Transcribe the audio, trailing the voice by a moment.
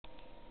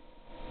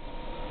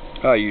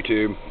Hi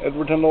YouTube,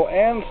 Edward Tyndall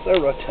and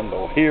Sarah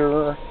Tyndall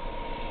here.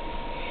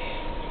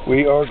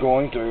 We are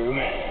going through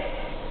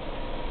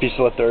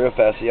Poecilotheria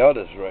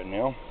fasciatus right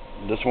now.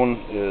 This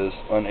one is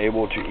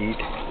unable to eat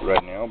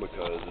right now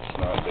because it's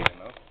not big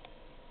enough.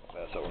 I'll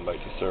pass that one back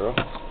to Sarah.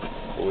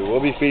 But we will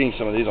be feeding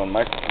some of these on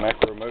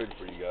macro mode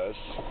for you guys,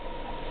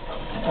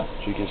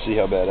 so you can see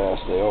how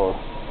badass they are.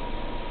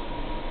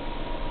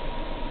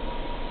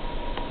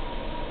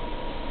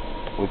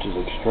 Which is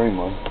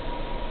extremely.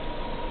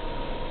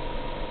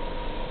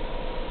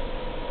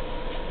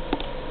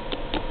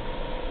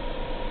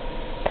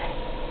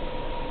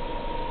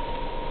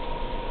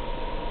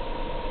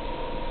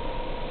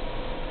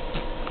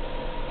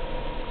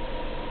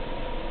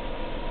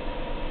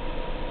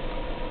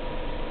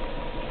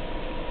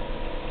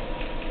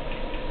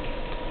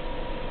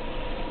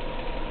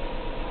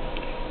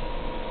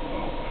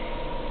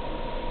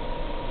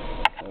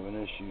 Having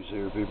issues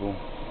here, people.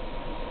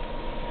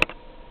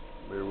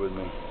 Bear with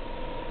me.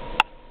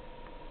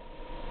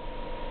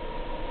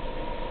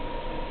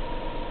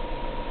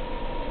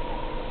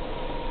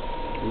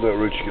 Where'd that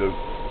roach go?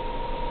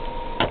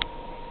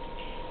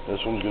 This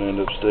one's going to end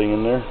up staying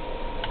in there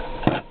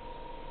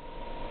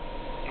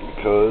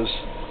because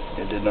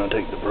it did not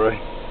take the prey.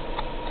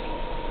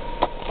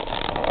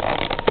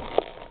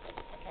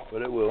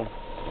 But it will.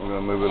 We're going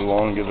to move it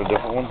along and get a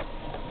different one.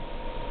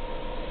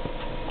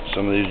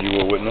 Some of these you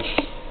will witness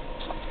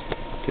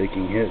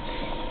taking hits.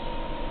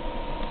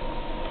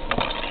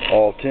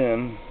 All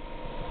 10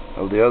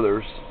 of the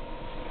others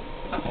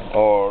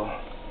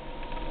are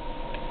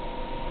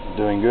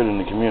doing good in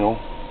the communal.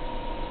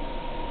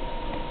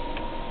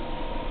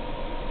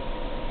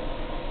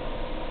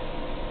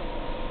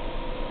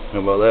 How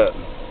about that?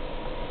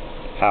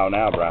 How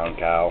now, brown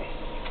cow?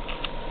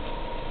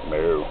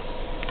 Moo.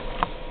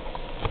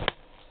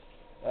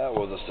 That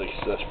was a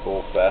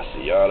successful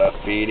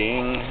fasciata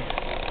feeding.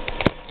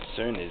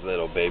 Soon these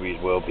little babies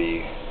will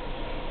be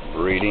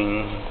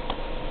breeding.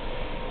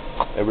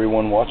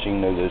 Everyone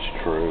watching knows it's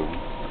true,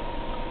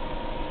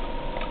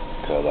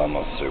 cause I'm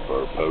a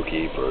super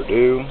pokey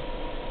Purdue,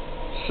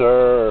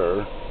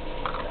 sir.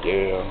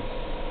 Yeah.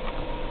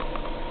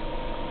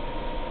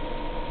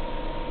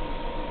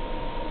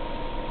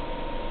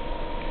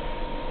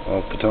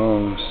 Off the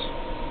tongues.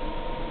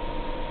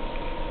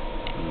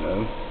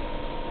 No.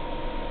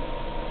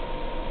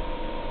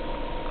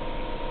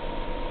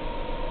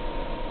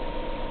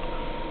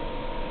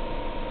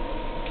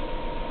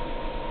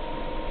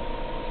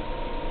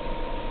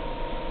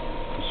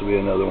 This will be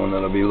another one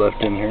that'll be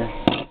left in here,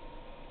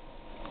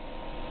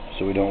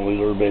 so we don't lose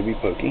our baby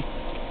pokey.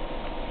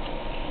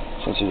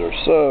 Since these are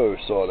so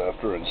sought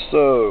after and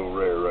so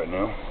rare right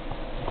now.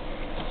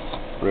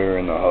 Rare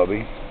in the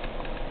hobby.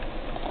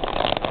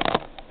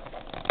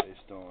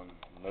 Based on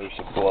no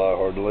supply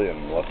hardly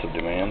and lots of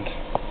demand.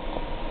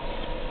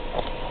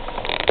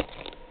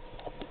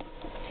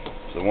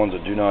 So the ones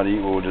that do not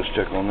eat, we'll just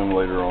check on them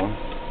later on.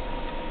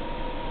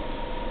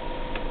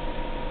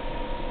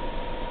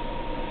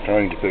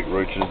 Trying to pick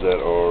roaches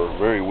that are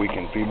very weak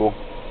and feeble.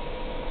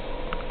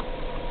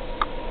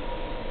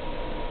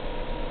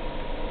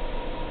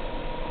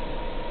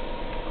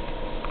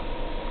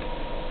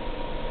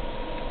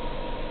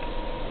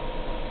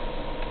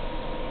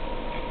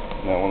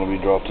 That one will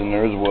be dropped in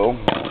there as well.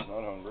 It's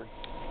not hungry.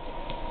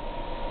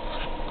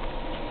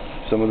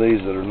 Some of these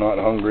that are not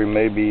hungry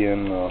may be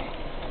in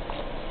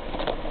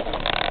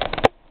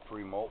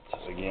pre-molt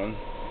again.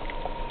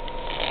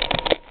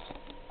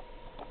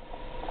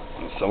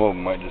 And some of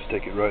them might just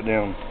take it right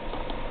down.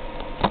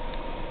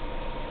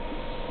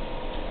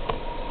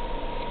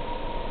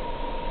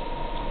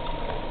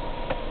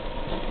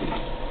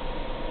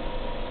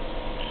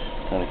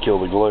 Kind of kill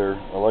the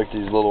glare. I like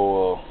these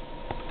little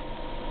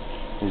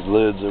these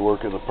lids. They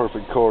work as a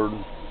perfect card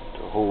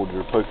to hold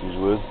your pokies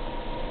with.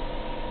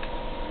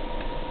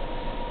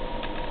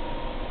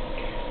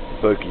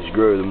 The pokies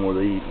grow the more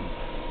they eat.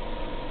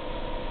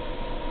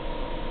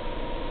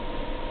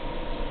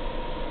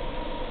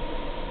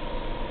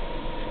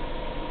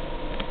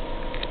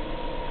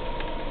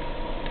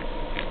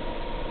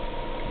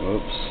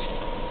 Oops.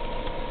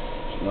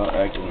 It's not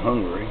acting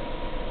hungry.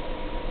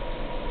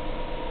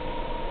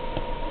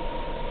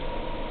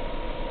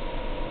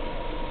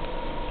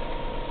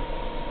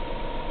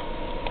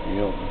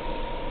 Yep.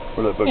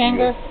 Where'd that pokey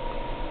go?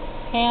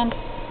 Hand.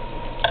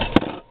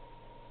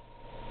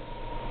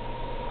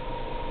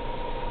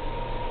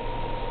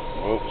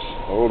 Whoops.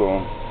 Hold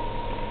on.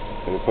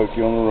 Got a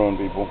pokey on the run,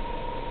 people.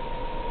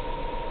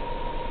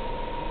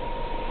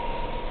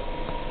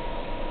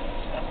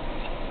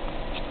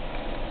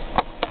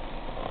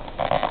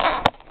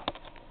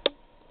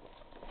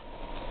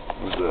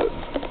 What's that?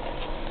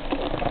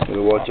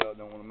 Gotta watch out,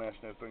 don't want to mash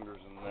no fingers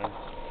in there.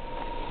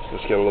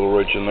 Just got a little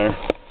roach in there.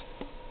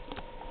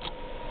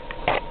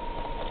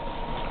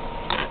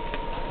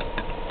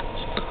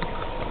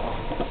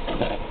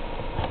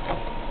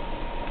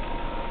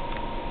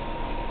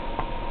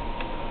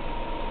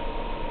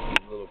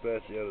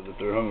 Fasciata that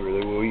they're hungry,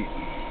 they will eat.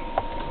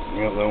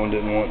 Yep, that one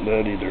didn't want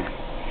that either.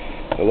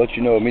 They'll let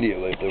you know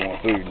immediately if they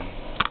want food.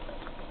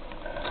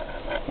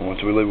 And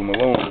once we leave them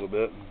alone a little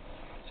bit,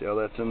 see how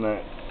that's in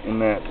that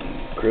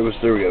crevice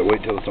there? We gotta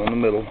wait till it's on the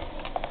middle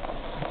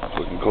so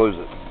we can close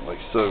it like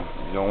so.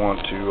 You don't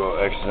want to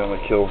accidentally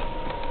kill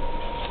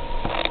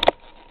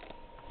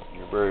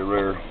your very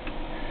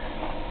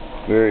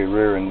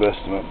rare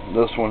investment.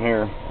 This one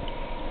here,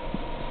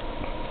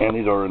 and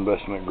these are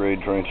investment grade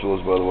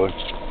tarantulas, by the way.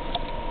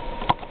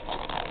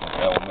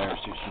 That one there is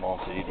too small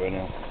to eat right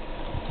now.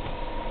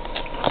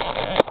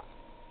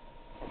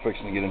 We're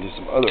fixing to get into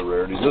some other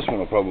rarities. This one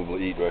will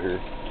probably eat right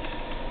here.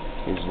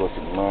 He's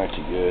looking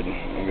mighty good.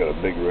 I got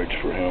a big roach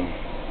for him.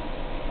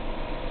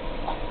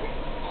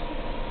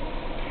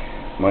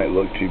 Might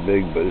look too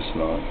big, but it's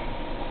not.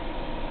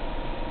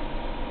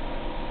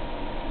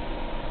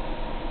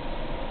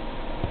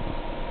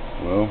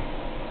 Well,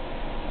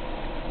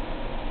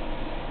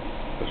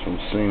 this one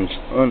seems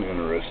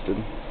uninterested.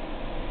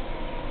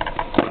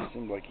 It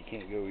seems like he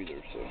can't go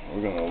either, so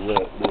we're going to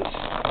let this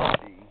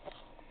be.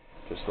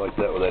 Just like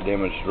that with that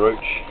damaged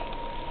roach.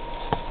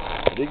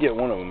 I did get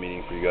one of them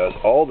eating for you guys.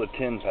 All the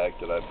 10-pack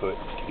that I put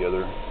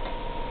together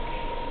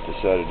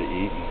decided to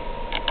eat.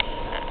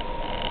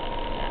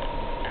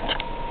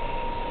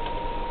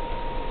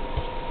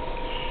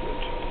 Shit.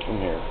 Come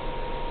here.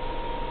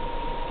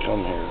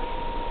 Come here.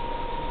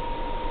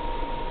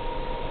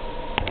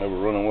 Never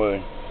run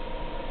away.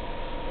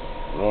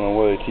 Run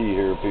away tea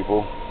here,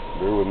 people.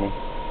 Bear with me.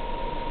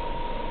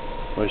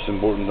 Most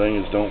important thing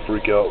is don't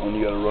freak out when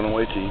you got a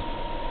runaway tea.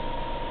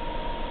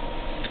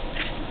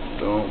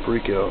 Don't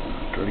freak out.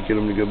 Try to get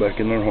them to go back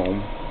in their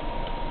home.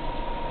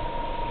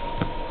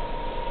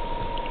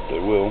 They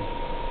will.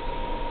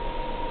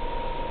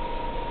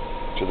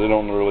 Because they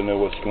don't really know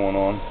what's going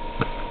on.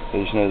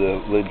 They just know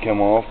the lid come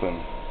off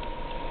and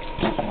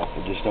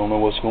they just don't know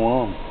what's going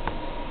on.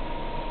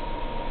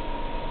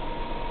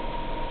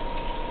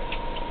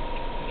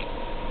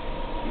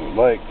 We'd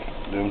like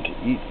them to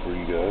eat for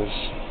you guys.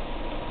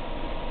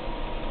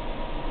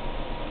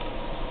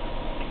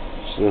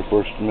 It's their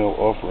first meal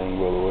offering,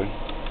 by the way.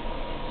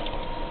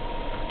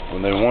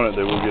 When they want it,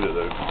 they will get it,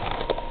 though.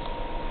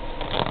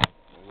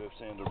 We have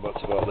sand their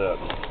butts about that.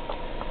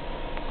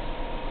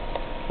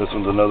 This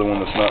one's another one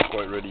that's not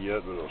quite ready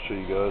yet, but I'll show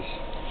you guys.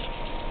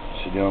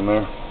 See down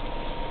there?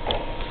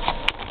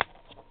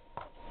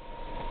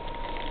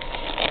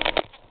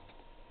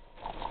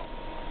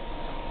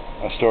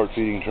 I start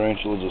feeding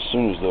tarantulas as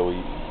soon as they'll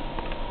eat.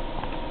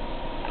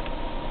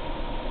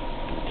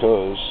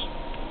 Because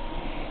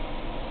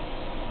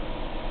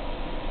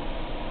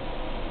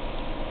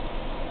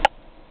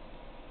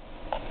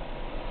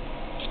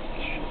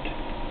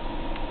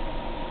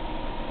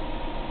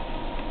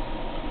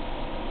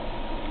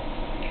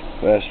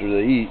faster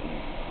they eat,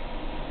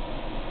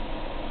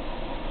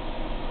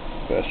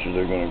 faster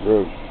they're going to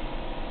grow.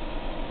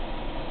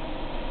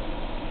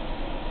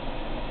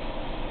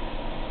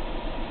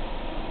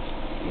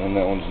 And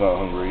that one's not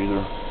hungry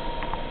either.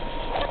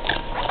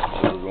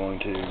 So we're going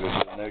to go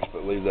to the next,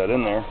 but leave that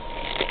in there.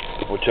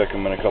 We'll check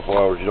them in a couple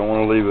hours. You don't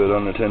want to leave it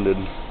unattended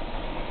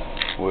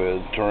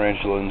with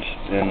tarantulas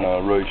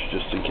and roach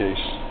just in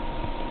case.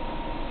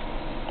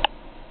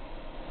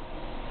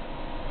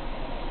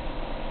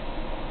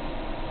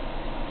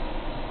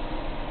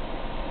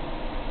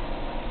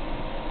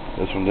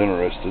 This one's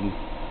interested.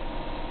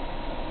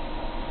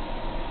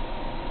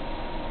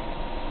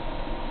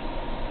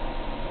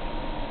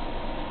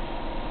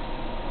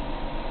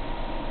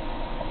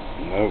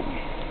 Nope.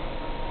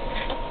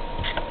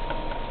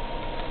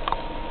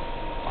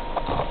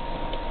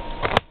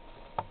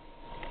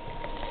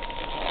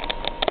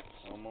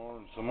 Some are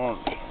and some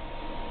aren't.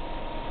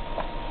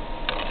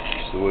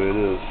 That's the way it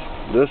is.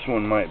 This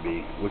one might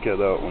be. Look at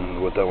that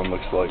one, what that one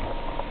looks like.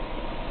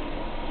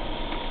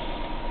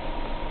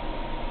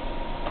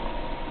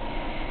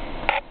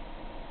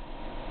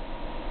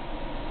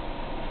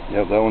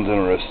 Yep, that one's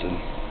interested.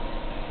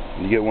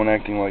 When you get one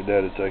acting like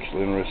that, it's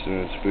actually interested in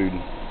its food.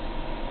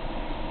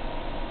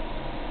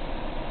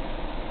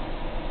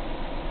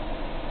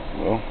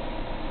 Well,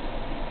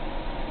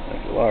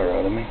 make a liar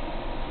out of me.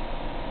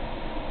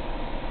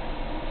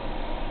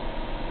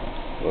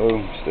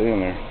 Whoa, stay in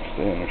there.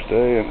 Stay in there.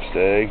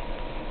 Stay.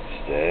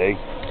 Stay.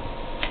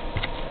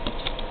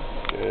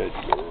 Good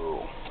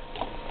girl.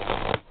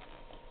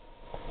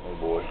 Oh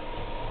boy.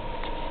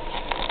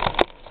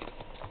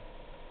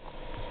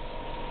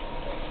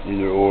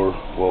 Either or,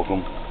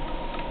 welcome.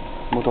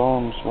 With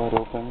arms wide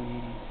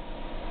open.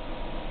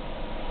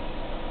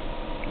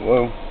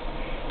 Whoa.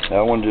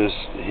 That one just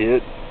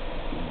hit,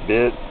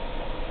 bit,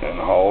 and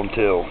hauled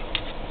tail.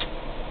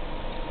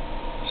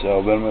 See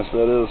how venomous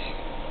that is?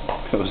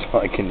 It was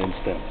like an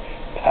instant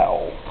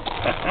pow.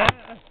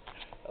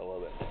 I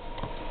love it.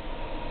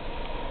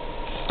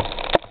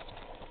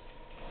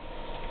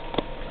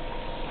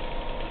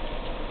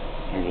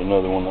 Here's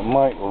another one that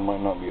might or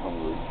might not be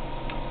hungry.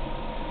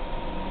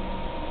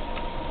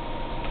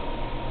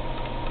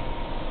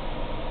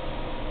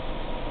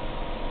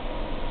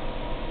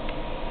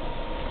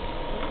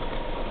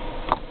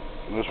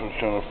 This one's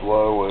trying to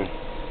fly away.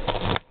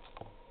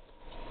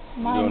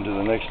 Going to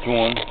the next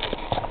one.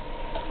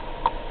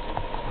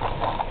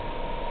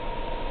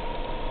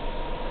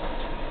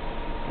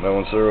 That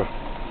one, Sarah?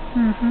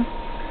 Mm-hmm.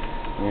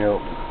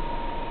 Yep.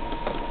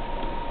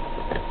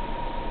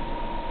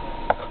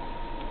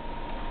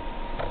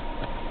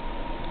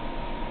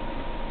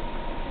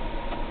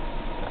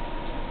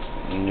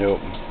 Yep.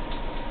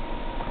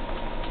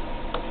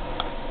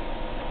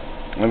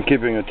 I'm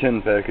keeping a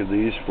 10-pack of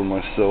these for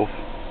myself,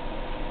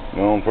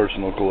 my own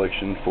personal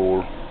collection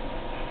for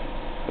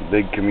a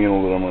big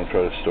communal that I'm going to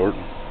try to start.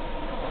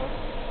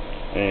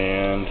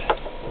 And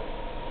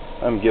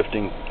I'm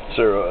gifting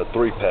Sarah a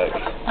 3-pack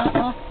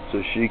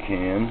so she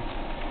can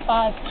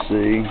 5.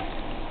 see.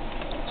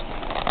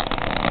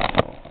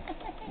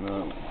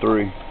 No,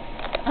 3.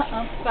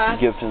 5.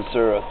 Gifting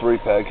Sarah a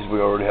 3-pack because we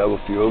already have a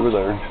few over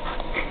there.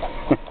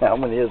 How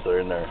many is there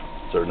in there?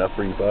 Is there enough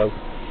for you 5?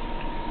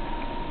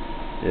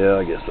 Yeah,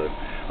 I guess so.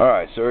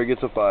 Alright, Sarah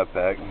gets a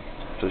 5-pack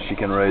so she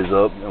can raise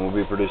up, and we'll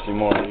be producing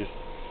more of these.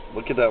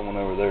 Look at that one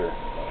over there.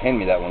 Hand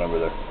me that one over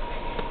there.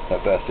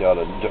 That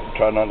fasciata.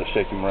 Try not to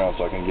shake him around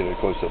so I can get a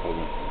close-up of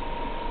him.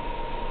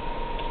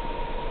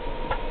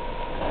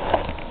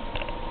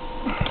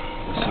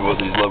 This is what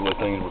these lovely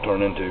things will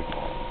turn into.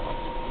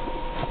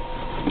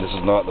 This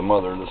is not the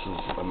mother, this is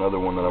another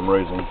one that I'm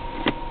raising.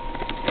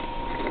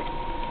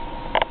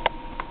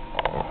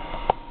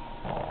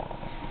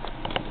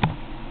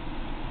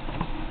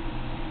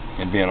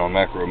 And being on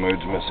macro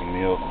mode's messing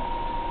me up.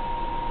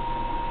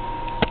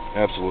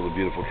 Absolutely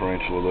beautiful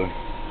tarantula though.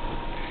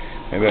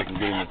 Maybe I can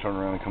get him to turn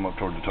around and come up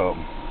toward the top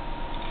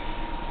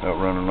without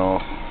running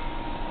off.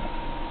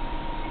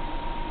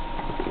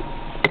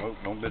 Oh,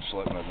 don't bitch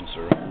slap nothing,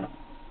 Sarah.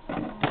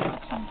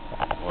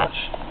 Watch.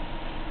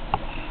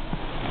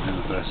 Here's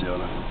the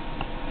fasciata.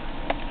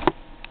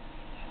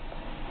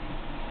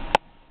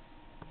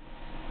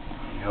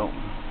 Yep.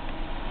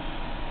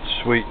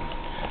 Sweet.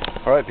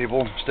 Alright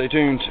people, stay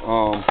tuned.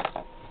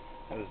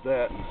 That is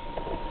that.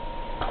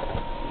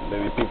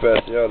 Maybe P.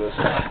 fasciatus.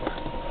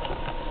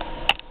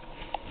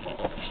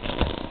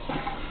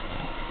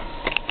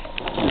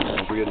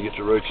 Don't forget to get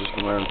your roaches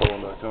from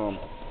AaronPollen.com.